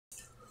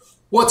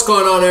What's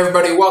going on,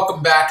 everybody?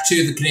 Welcome back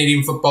to the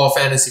Canadian Football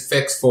Fantasy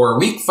Fix for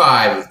Week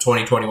 5 of the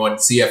 2021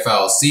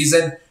 CFL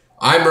season.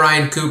 I'm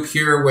Ryan Coop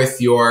here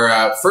with your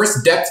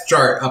first depth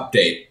chart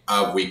update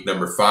of week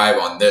number 5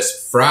 on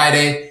this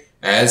Friday.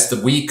 As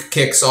the week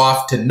kicks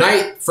off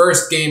tonight,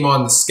 first game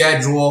on the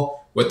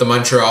schedule with the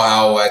Montreal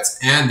Alouettes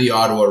and the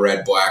Ottawa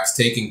Red Blacks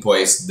taking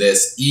place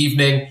this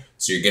evening.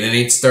 So you're going to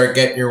need to start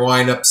getting your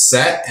lineup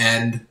set,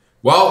 and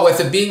well, with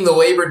it being the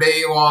Labor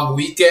Day long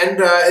weekend,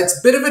 it's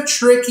a bit of a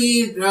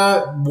tricky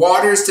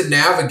waters to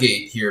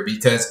navigate here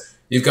because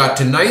you've got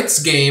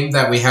tonight's game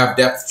that we have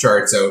depth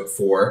charts out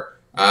for,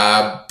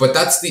 but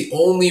that's the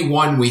only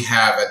one we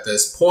have at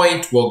this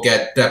point. We'll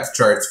get depth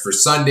charts for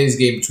Sunday's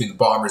game between the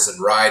Bombers and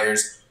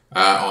Riders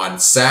on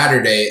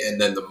Saturday,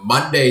 and then the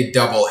Monday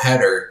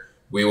doubleheader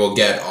we will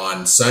get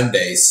on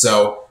Sunday.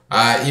 So,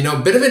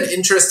 a bit of an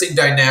interesting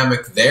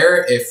dynamic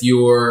there. If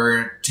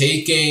you're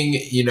taking,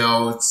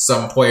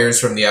 some players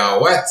from the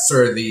Alouettes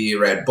or the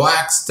Red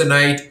Blacks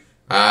tonight,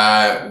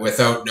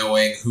 without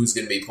knowing who's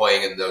going to be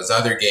playing in those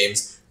other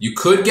games, you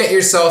could get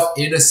yourself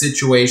in a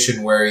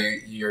situation where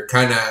you're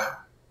kind of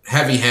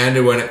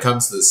heavy-handed when it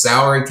comes to the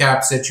salary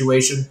cap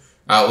situation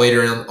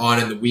later on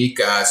in the week.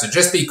 So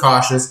just be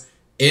cautious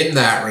in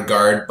that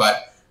regard.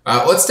 But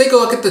let's take a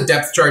look at the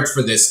depth charts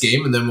for this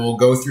game, and then we'll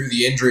go through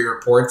the injury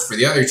reports for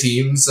the other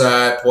teams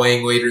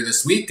playing later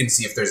this week and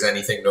see if there's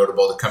anything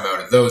notable to come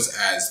out of those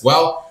as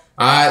well.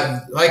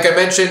 Like I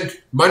mentioned,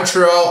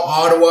 Montreal,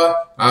 Ottawa.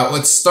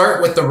 Let's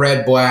start with the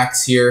Red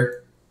Blacks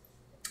here.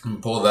 I'm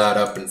gonna pull that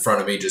up in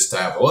front of me just to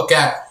have a look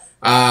at.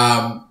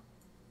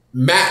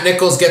 Matt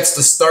Nichols gets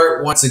the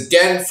start once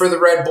again for the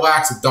Red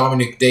Blacks with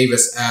Dominic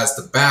Davis as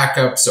the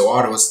backup, so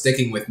Ottawa's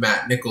sticking with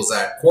Matt Nichols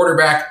at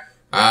quarterback.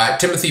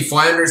 Timothy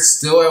Flanders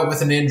still out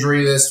with an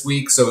injury this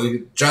week, so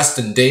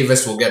Justin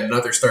Davis will get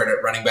another start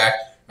at running back.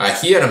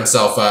 He had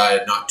himself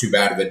not too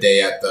bad of a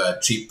day at the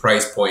cheap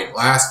price point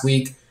last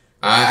week.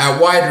 At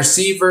wide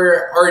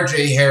receiver,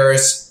 RJ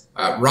Harris,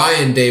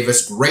 Ryan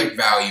Davis, great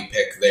value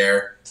pick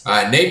there.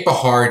 Nate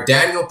Behar,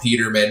 Daniel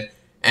Peterman,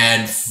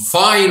 and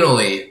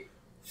finally,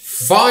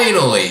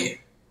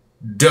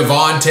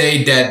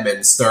 Devontae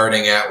Dedmon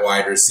starting at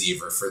wide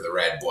receiver for the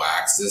Red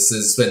Blacks. This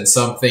has been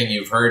something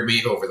you've heard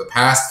me over the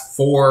past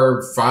 4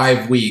 or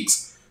 5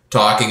 weeks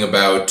talking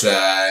about.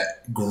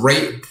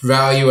 Great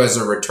value as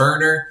a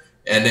returner,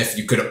 and if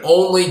you could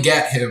only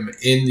get him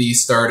in the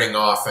starting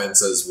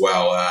offense as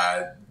well,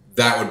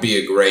 that would be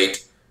a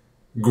great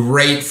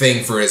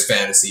thing for his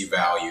fantasy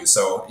value.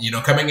 So,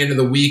 coming into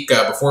the week,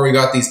 before we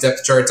got these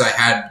depth charts, I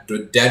had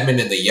Dedmon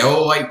in the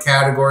yellow light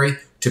category.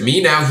 To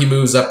me, now he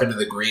moves up into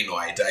the green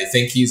light. I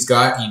think he's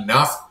got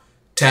enough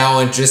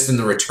talent just in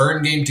the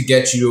return game to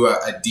get you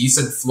a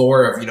decent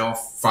floor of,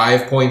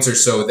 5 points or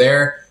so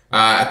there.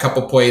 A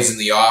couple plays in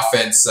the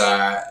offense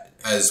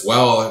as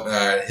well,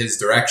 his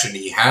direction.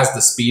 He has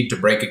the speed to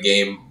break a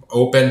game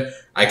open.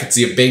 I could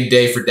see a big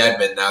day for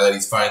Dedmon now that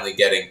he's finally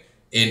getting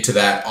into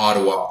that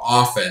Ottawa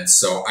offense.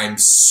 So I'm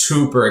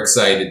super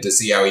excited to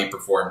see how he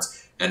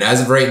performs. And as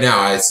of right now,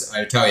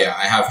 I tell you,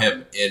 I have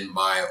him in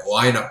my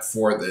lineup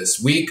for this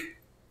week.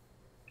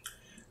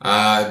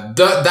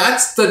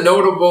 That's the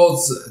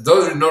notables.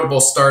 Those are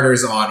notable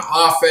starters on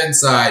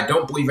offense. I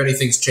don't believe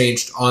anything's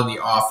changed on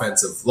the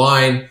offensive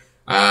line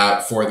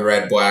for the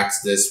Red Blacks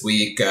this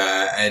week,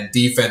 and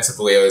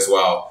defensively as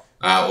well.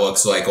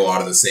 Looks like a lot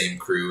of the same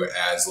crew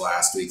as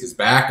last week is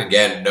back.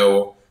 Again,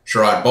 no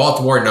Sherrod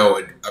Baltimore,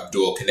 no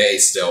Abdul Kanay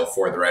still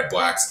for the Red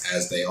Blacks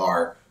as they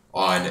are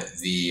on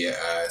the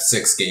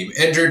 6-game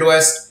injured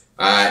list.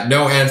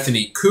 No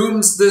Anthony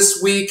Coombs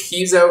this week.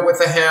 He's out with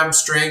a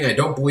hamstring. I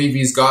don't believe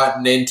he's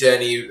gotten into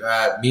any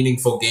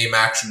meaningful game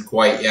action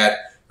quite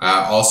yet.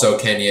 Also,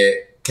 Kene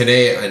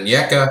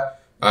Onyeka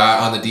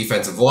on the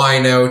defensive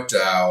line out.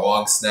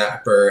 Long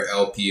snapper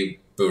LP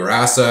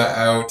Burasa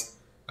out.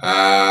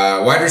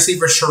 Wide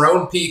receiver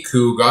Sharon Peak,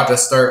 who got to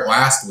start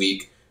last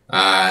week,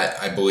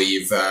 I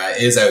believe,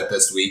 is out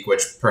this week,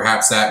 which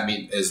perhaps that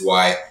is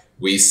why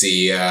we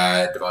see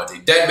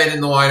Devontae Dedmon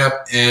in the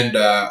lineup, and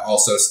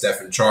also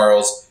Stephen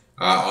Charles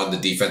on the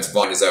defensive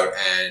line is out,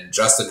 and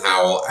Justin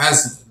Howell,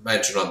 as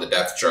mentioned on the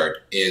depth chart,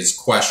 is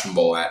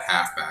questionable at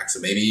halfback,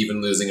 so maybe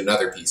even losing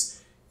another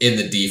piece in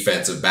the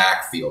defensive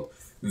backfield.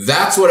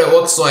 That's what it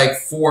looks like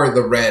for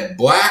the Red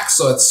Blacks.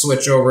 So let's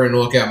switch over and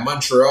look at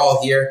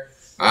Montreal here.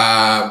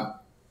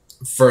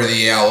 For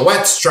the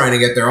Alouettes, trying to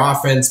get their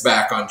offense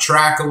back on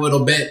track a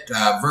little bit.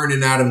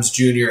 Vernon Adams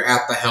Jr.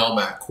 at the helm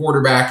at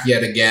quarterback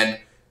yet again.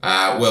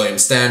 William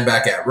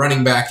Stanback at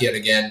running back yet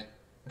again.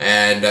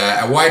 And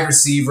at wide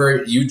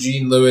receiver,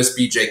 Eugene Lewis,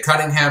 BJ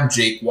Cunningham,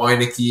 Jake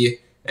Weineke,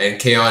 and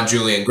Keon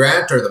Julian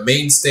Grant are the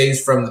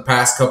mainstays from the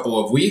past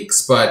couple of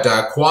weeks. But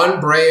Quan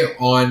Bray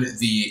on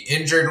the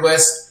injured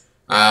list,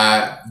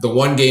 the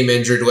 1-game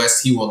injured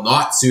list, he will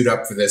not suit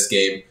up for this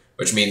game,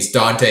 which means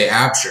Dante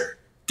Absher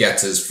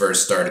gets his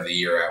first start of the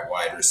year at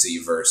wide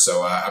receiver.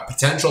 So a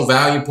potential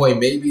value play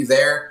may be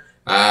there,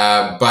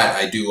 but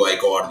I do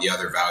like a lot of the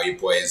other value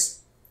plays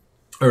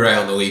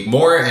around the league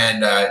more, and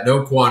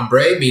no Quan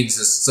Bray means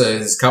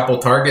his couple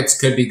targets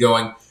could be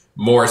going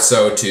more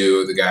so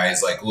to the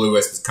guys like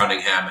Lewis,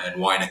 Cunningham,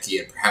 and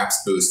Weineke, and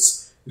perhaps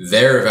boosts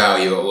their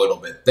value a little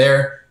bit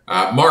there.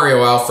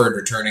 Mario Alford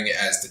returning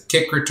as the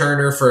kick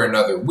returner for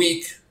another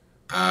week.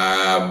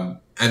 And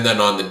then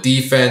on the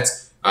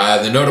defense,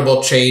 the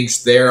notable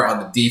change there on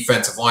the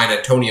defensive line,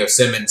 Antonio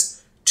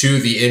Simmons to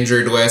the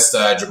injured list.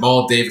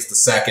 Jamal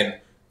Davis II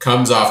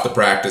comes off the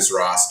practice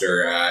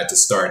roster to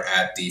start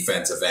at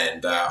defensive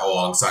end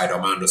alongside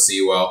Armando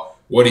Sewell,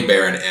 Woody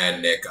Barron,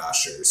 and Nick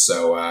Usher.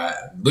 So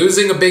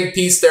losing a big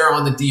piece there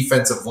on the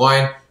defensive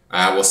line.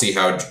 We'll see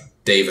how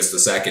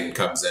Davis II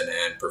comes in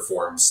and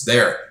performs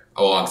there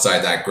alongside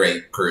that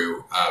great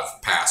crew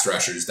of pass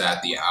rushers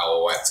that the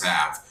Alouettes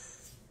have.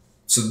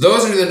 So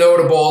those are the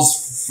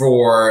notables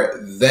for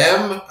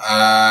them.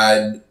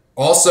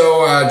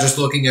 Also, just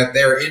looking at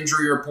their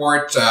injury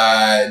report,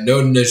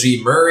 no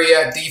Najee Murray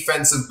at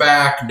defensive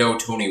back, no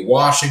Tony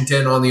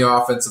Washington on the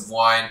offensive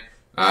line,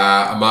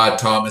 Ahmad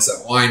Thomas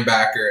at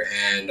linebacker,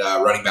 and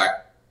running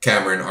back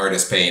Cameron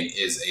Artis-Payne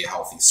is a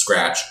healthy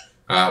scratch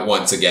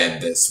once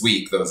again this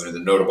week. Those are the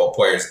notable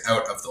players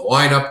out of the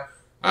lineup,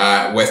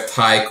 with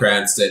Ty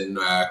Cranston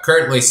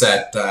currently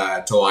set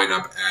to line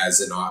up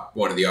as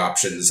one of the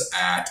options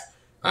at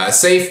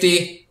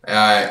safety,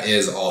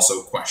 is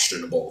also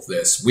questionable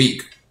this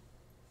week.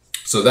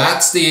 So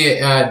that's the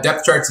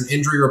depth charts and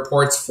injury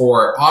reports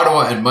for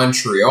Ottawa and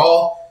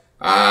Montreal.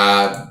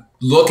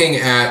 Looking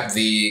at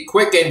the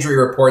quick injury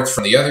reports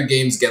from the other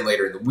games again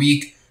later in the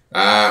week,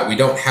 we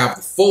don't have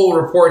the full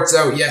reports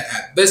out yet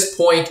at this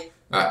point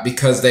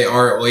because they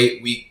are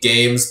late week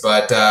games.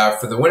 But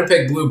for the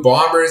Winnipeg Blue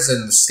Bombers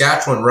and the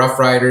Saskatchewan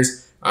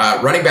Roughriders,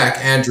 running back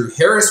Andrew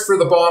Harris for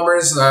the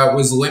Bombers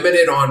was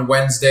limited on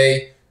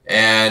Wednesday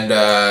and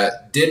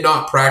did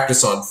not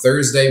practice on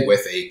Thursday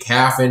with a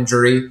calf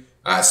injury.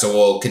 So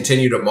we'll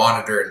continue to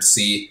monitor and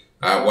see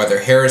whether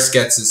Harris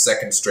gets his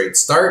second straight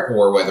start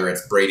or whether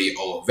it's Brady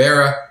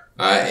Oliveira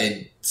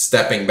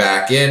stepping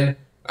back in.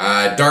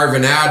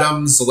 Darvin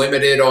Adams,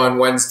 limited on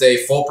Wednesday,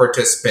 full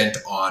participant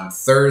on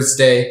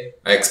Thursday.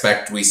 I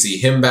expect we see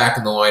him back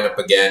in the lineup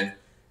again.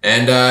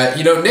 And,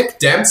 Nick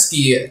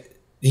Dembski,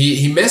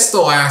 he missed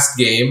the last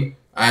game.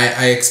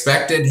 I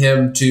expected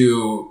him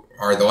to,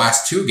 or the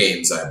last two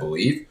games, I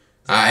believe.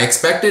 I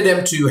expected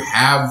him to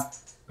have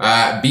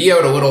be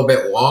out a little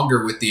bit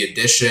longer with the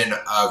addition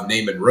of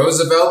Naaman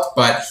Roosevelt,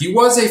 but he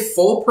was a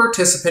full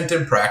participant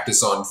in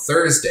practice on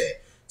Thursday.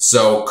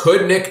 So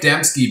could Nick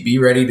Dembski be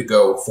ready to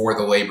go for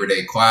the Labor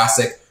Day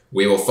Classic?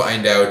 We will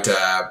find out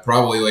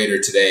probably later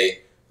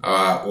today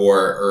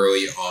or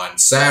early on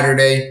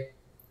Saturday.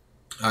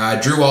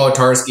 Drew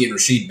Wolotarski and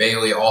Rasheed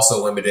Bailey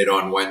also limited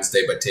on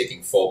Wednesday, but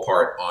taking full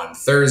part on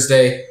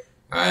Thursday.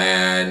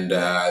 And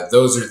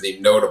those are the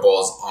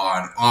notables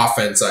on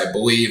offense, I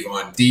believe.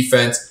 On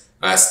defense,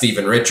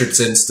 Steven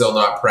Richardson still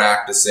not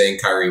practicing.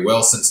 Kyrie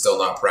Wilson still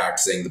not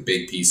practicing. The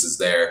big pieces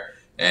there.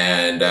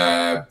 And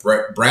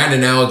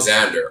Brandon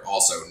Alexander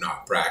also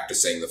not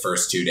practicing the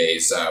first 2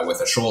 days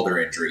with a shoulder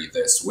injury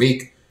this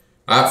week.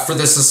 For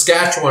the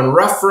Saskatchewan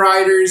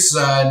Roughriders,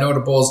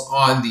 notables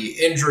on the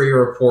injury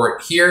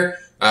report here.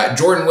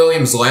 Jordan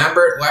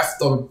Williams-Lambert left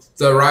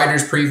the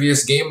Riders'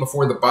 previous game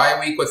before the bye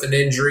week with an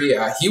injury.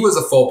 He was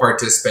a full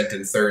participant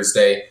in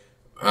Thursday,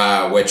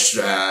 which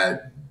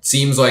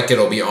seems like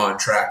it'll be on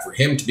track for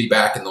him to be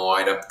back in the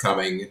lineup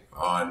coming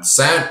on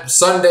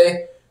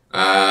Sunday.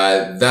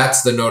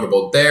 That's the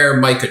notable there.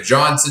 Micah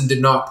Johnson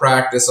did not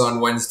practice on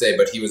Wednesday,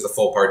 but he was a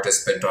full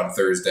participant on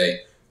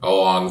Thursday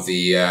along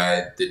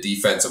the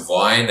defensive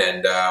line.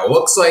 And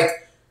looks like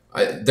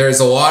there's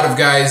a lot of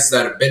guys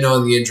that have been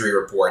on the injury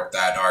report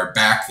that are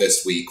back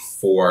this week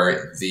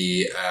for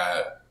the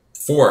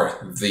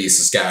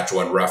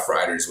Saskatchewan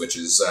Roughriders, which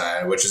is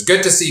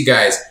good to see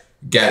guys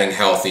getting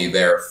healthy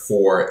there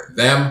for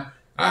them.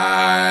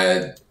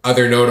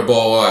 Other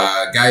notable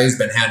guy who's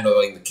been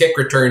handling the kick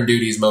return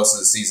duties most of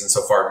the season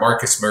so far,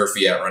 Marcus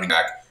Murphy at running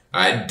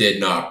back, did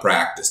not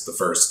practice the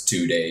first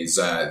 2 days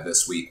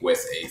this week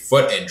with a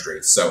foot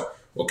injury. So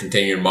we'll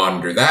continue to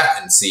monitor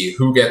that and see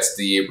who gets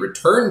the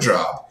return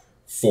job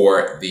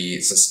for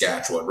the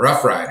Saskatchewan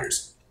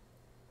Roughriders.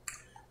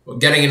 Well,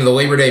 getting into the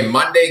Labor Day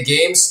Monday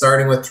games,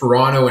 starting with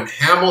Toronto and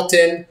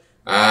Hamilton.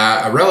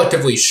 A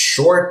relatively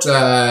short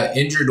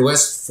injured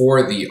list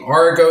for the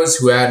Argos,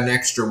 who had an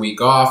extra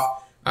week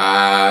off.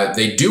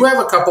 They do have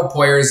a couple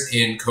players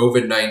in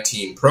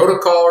COVID-19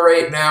 protocol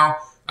right now.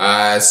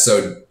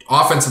 So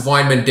offensive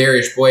lineman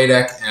Darius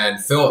Bladek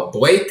and Philip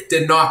Blake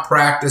did not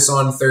practice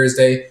on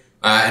Thursday.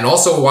 And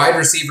also wide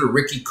receiver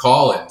Ricky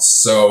Collins.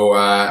 So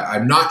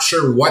I'm not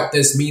sure what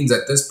this means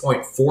at this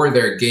point for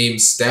their game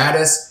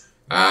status.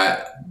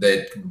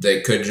 That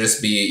they could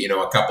just be,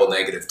 a couple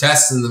negative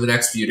tests in the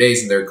next few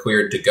days and they're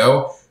cleared to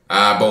go.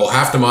 But we'll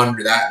have to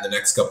monitor that in the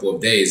next couple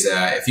of days.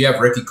 If you have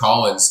Ricky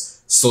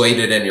Collins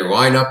slated in your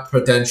lineup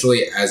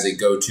potentially as a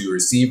go-to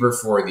receiver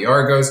for the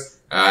Argos,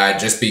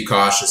 just be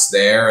cautious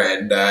there.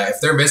 And if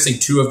they're missing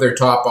two of their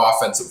top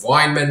offensive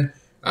linemen,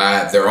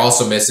 they're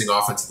also missing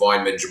offensive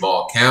lineman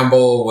Jamal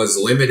Campbell, was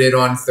limited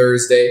on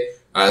Thursday.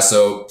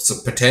 So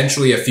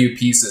potentially a few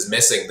pieces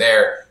missing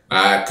there.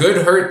 could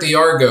hurt the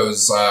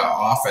Argos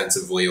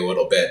offensively a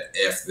little bit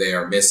if they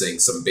are missing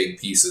some big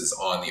pieces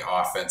on the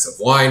offensive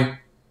line.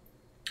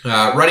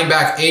 Running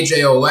back AJ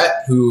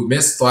Ouellette, who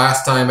missed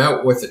last time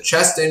out with a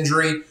chest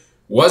injury,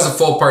 was a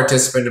full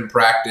participant in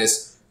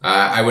practice.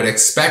 I would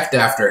expect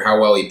after how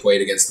well he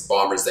played against the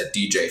Bombers that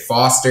DJ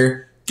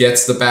Foster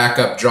gets the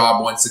backup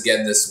job once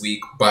again this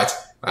week, but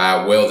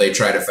will they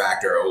try to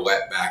factor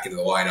Ouellette back into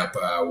the lineup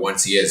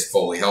once he is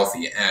fully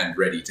healthy and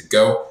ready to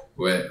go?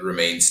 It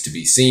remains to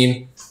be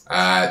seen.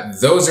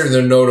 Those are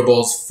the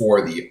notables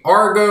for the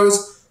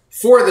Argos.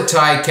 For the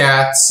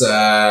Ticats,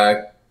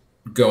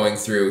 going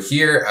through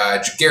here,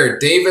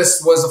 Garrett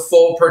Davis was a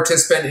full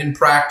participant in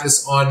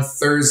practice on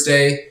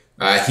Thursday.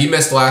 He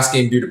missed last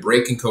game due to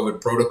breaking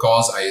COVID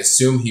protocols. I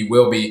assume he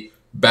will be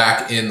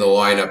back in the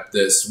lineup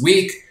this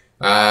week.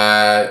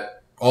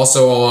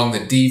 Also along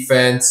the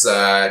defense,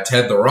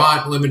 Ted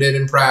Laurent limited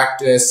in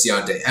practice,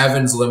 Deontay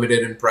Evans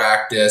limited in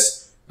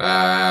practice,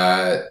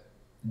 and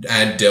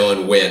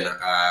Dylan Wynn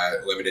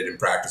limited in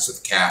practice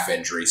with calf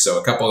injury. So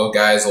a couple of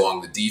guys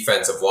along the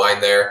defensive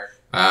line there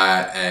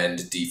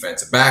and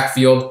defensive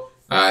backfield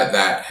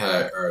that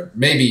are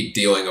maybe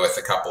dealing with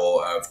a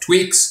couple of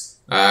tweaks.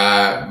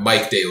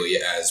 Mike Daly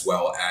as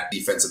well at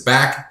defensive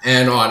back.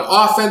 And on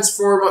offense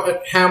for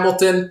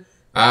Hamilton,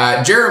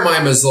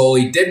 Jeremiah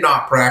Mazzoli did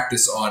not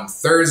practice on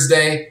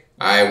Thursday.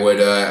 I would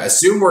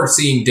assume we're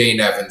seeing Dane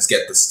Evans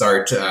get the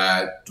start,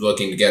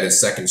 looking to get his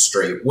second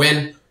straight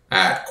win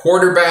at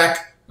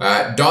quarterback.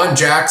 Don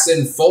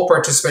Jackson, full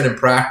participant in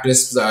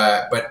practice,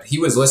 but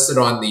he's listed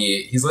on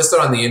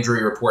the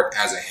injury report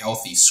as a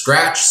healthy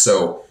scratch,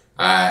 so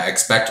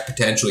expect to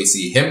potentially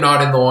see him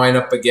not in the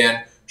lineup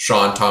again.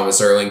 Sean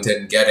Thomas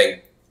Erlington getting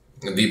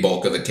the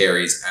bulk of the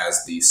carries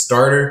as the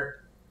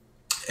starter.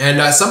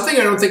 And something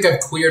I don't think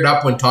I've cleared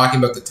up when talking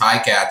about the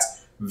Ticats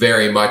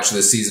very much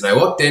this season. I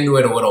looked into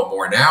it a little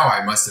more now.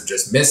 I must have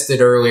just missed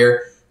it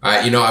earlier.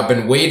 I've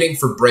been waiting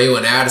for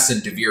Braylon Addison,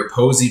 DeVere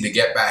Posey to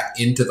get back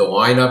into the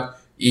lineup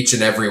each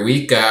and every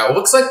week.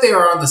 Looks like they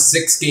are on the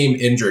 6-game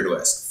injured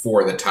list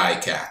for the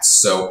Ticats.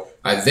 So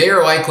they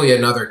are likely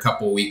another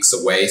couple weeks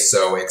away.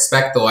 So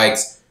expect the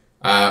likes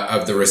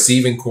of the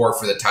receiving core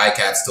for the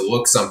Ticats to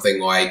look something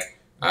like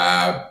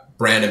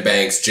Brandon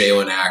Banks,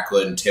 Jalen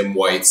Ackland, Tim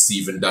White,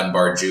 Stephen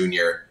Dunbar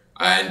Jr.,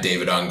 and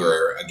David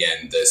Unger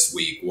again this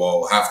week.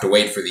 We'll have to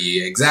wait for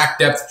the exact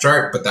depth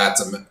chart, but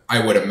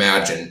I would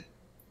imagine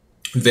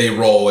they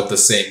roll with the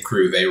same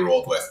crew they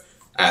rolled with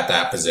at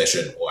that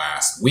position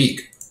last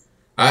week.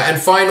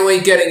 And finally,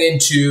 getting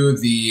into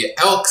the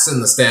Elks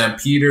and the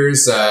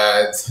Stampeders,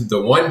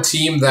 the one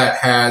team that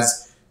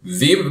has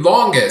the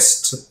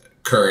longest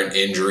current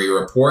injury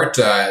report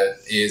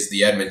is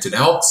the Edmonton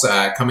Elks,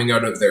 coming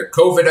out of their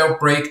COVID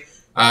outbreak.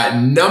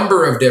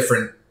 Number of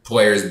different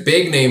players,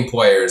 big name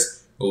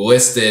players,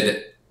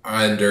 listed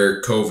under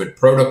COVID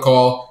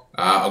protocol.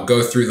 I'll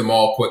go through them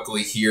all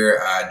quickly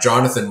here.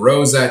 Jonathan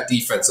Rose at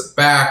defensive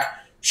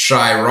back,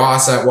 Shai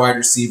Ross at wide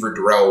receiver,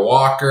 Darrell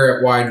Walker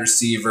at wide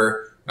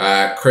receiver,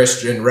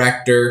 Christian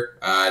Rector,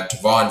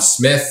 Tavon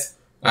Smith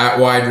at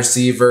wide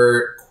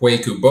receiver,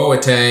 Kwaku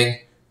Boateng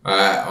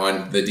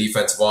on the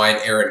defensive line,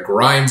 Aaron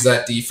Grimes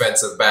at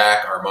defensive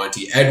back,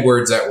 Armonte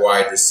Edwards at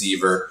wide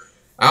receiver,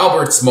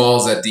 Albert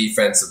Smalls at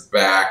defensive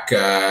back,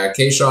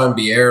 Keyshawn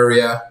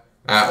Bierria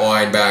at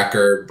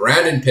linebacker,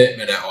 Brandon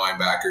Pittman at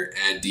linebacker,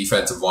 and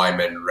defensive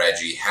lineman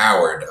Reggie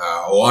Howard.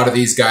 A lot of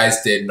these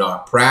guys did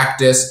not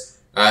practice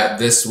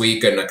this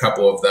week, and a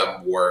couple of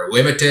them were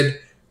limited.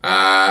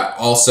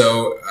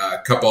 Also,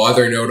 a couple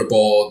other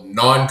notable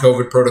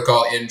non-COVID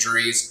protocol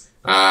injuries.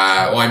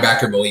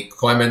 Linebacker Malik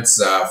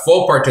Clements,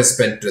 full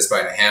participant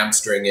despite a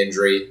hamstring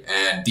injury,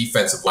 and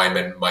defensive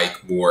lineman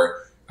Mike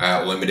Moore,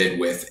 limited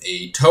with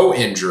a toe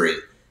injury.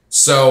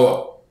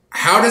 So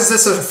how does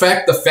this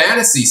affect the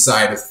fantasy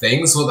side of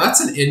things? Well,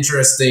 that's an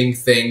interesting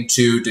thing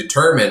to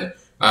determine.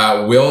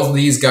 Will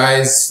these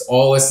guys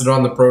all listed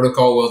on the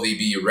protocol, will they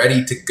be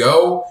ready to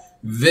go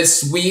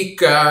this week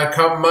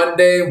come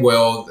Monday?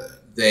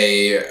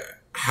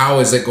 How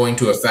is it going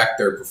to affect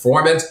their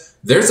performance?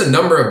 There's a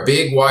number of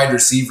big wide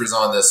receivers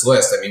on this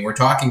list. I mean, we're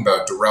talking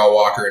about Darrell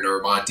Walker and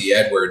Armonte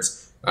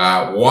Edwards.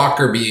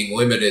 Walker being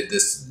limited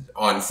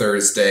on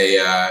Thursday.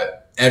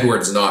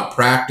 Edwards not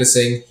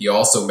practicing. He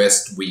also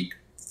missed week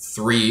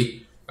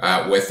 3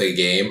 with a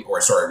game,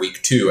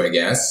 week 2, I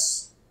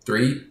guess.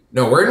 3?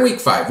 No, we're in week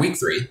 5. Week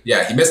 3.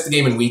 Yeah, he missed the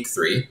game in week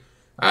 3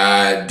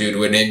 due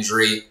to an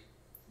injury.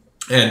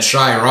 And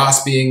Shai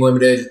Ross being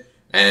limited,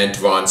 and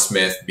Tavon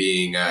Smith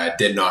being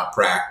did not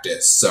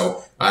practice.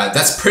 So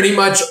that's pretty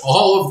much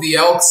all of the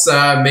Elks'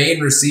 main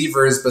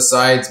receivers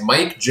besides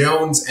Mike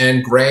Jones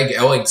and Greg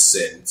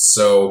Ellingson.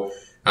 So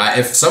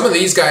if some of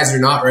these guys are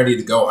not ready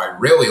to go, I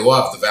really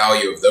love the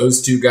value of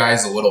those two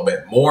guys a little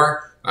bit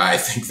more. I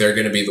think they're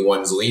going to be the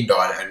ones leaned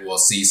on, and we'll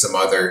see some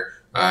other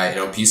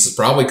pieces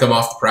probably come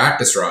off the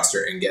practice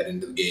roster and get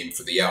into the game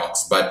for the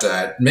Elks. But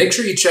make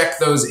sure you check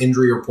those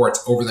injury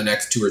reports over the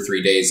next 2 or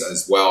 3 days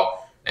as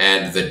well,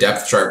 and the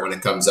depth chart when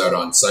it comes out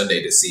on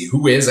Sunday to see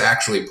who is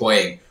actually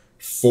playing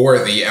for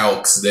the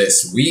Elks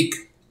this week.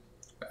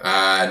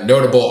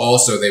 Notable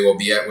also, they will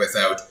be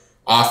without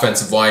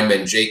offensive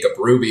lineman Jacob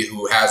Ruby,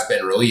 who has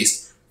been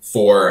released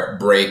for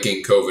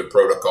breaking COVID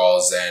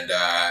protocols and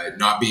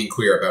not being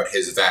clear about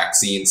his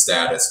vaccine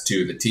status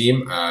to the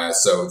team.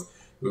 So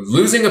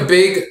losing a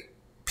big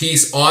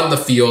piece on the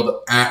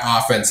field at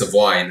offensive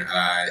line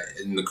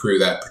in the crew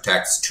that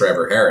protects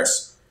Trevor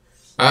Harris.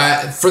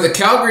 For the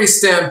Calgary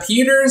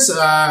Stampeders,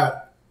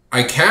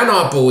 I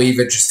cannot believe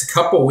it. Just a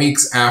couple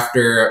weeks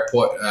after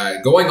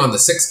going on the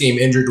 6-game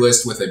injured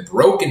list with a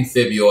broken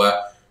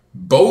fibula,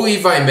 Bo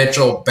Levi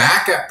Mitchell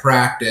back at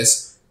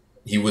practice.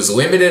 He was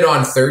limited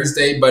on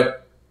Thursday,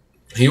 but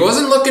he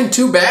wasn't looking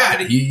too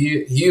bad.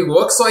 He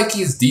looks like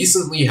he's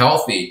decently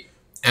healthy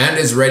and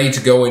is ready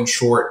to go in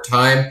short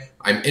time.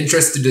 I'm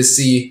interested to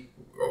see,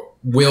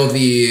 will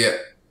the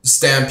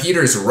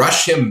Stampeders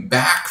rush him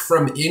back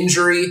from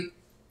injury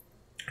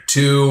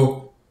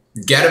to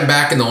get him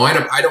back in the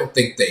lineup? I don't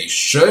think they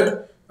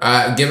should.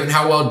 Given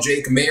how well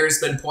Jake Mayer's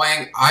been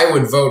playing, I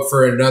would vote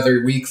for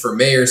another week for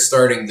Mayer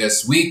starting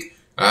this week.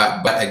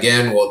 But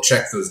again, we'll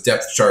check those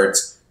depth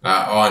charts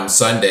on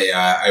Sunday.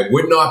 I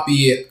would not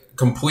be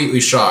completely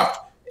shocked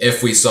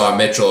if we saw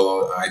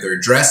Mitchell either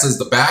dress as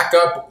the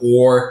backup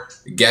or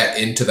get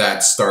into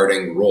that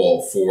starting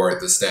role for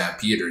the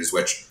Stampeders,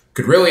 which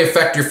could really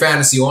affect your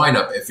fantasy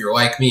lineup if you're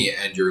like me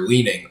and you're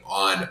leaning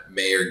on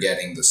Mayer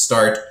getting the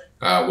start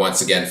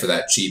once again for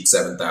that cheap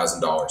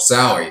 $7,000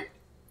 salary.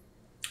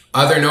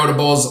 Other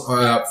notables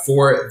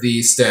for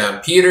the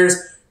Stampeders,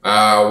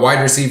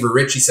 wide receiver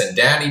Richie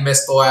Sandani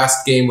missed the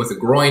last game with a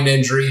groin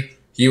injury.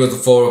 He was a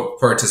full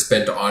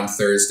participant on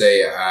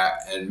Thursday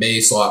and may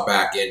slot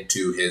back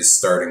into his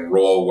starting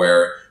role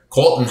where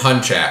Colton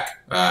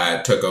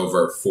Hunchak took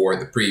over for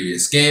the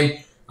previous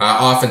game.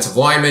 Offensive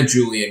lineman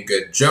Julian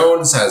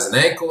Good-Jones has an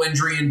ankle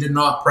injury and did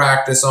not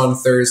practice on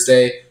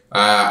Thursday.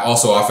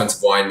 Also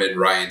offensive lineman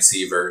Ryan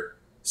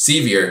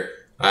Sevier,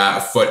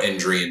 a foot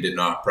injury and did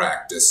not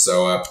practice.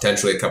 So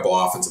potentially a couple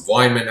offensive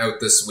linemen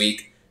out this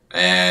week.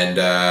 And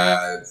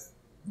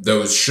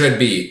those should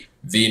be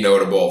the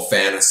notable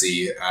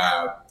fantasy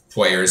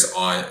players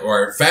on,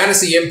 or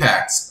fantasy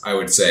impacts, I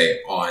would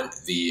say, on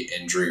the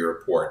injury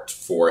report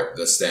for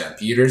the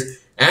Stampeders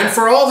and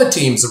for all the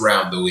teams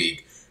around the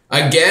league.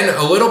 Again,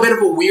 a little bit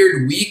of a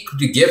weird week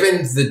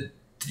given the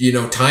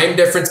time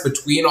difference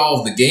between all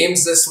of the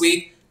games this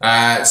week.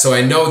 So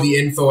I know the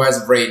info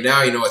as of right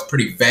now, it's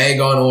pretty vague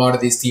on a lot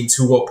of these teams,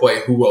 who will play,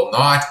 who will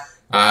not.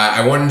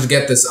 I wanted to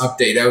get this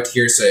update out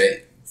here, so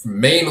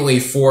mainly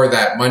for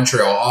that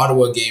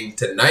Montreal-Ottawa game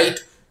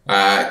tonight,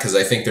 because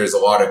I think there's a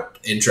lot of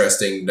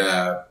interesting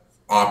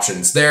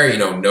options there.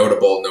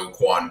 Notable,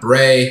 Noquan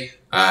Bray,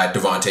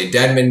 Devontae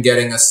Dedmon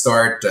getting a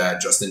start,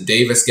 Justin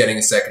Davis getting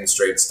a second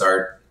straight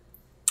start.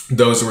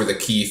 Those were the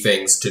key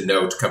things to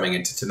note coming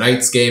into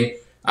tonight's game.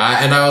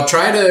 And I'll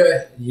try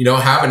to,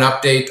 have an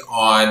update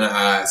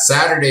on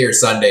Saturday or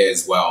Sunday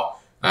as well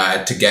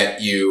to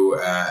get you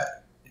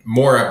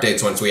more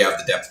updates once we have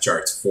the depth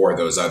charts for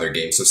those other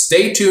games. So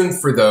stay tuned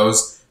for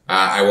those.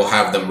 I will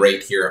have them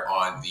right here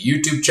on the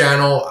YouTube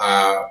channel,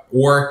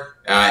 or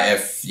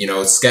if,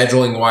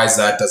 scheduling-wise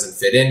that doesn't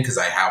fit in because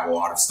I have a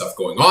lot of stuff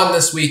going on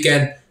this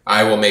weekend,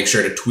 I will make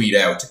sure to tweet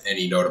out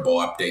any notable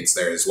updates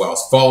there as well.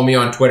 So follow me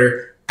on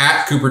Twitter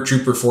at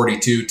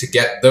CooperTrooper42 to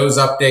get those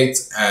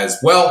updates as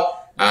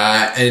well.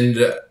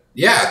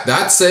 Yeah,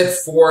 that's it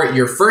for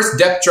your first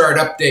depth chart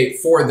update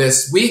for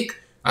this week.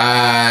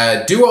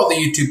 Do all the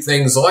YouTube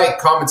things, like,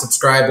 comment,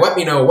 subscribe. Let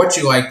me know what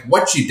you liked,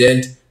 what you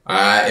didn't.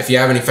 If you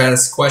have any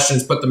fantasy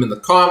questions, put them in the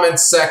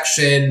comments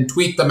section,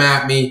 tweet them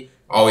at me.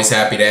 Always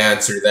happy to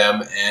answer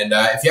them. And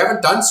if you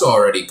haven't done so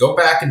already, go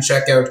back and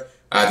check out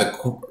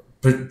the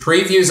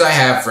previews I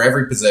have for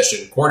every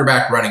position: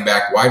 quarterback, running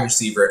back, wide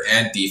receiver,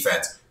 and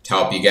defense, to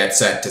help you get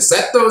set to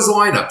set those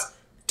lineups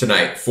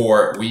tonight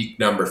for week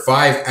number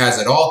 5 as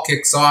it all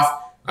kicks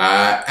off.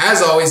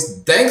 As always,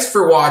 thanks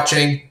for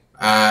watching.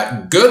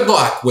 Good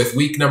luck with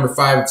week number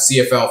 5 of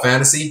CFL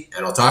Fantasy,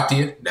 and I'll talk to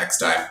you next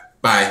time.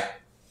 Bye.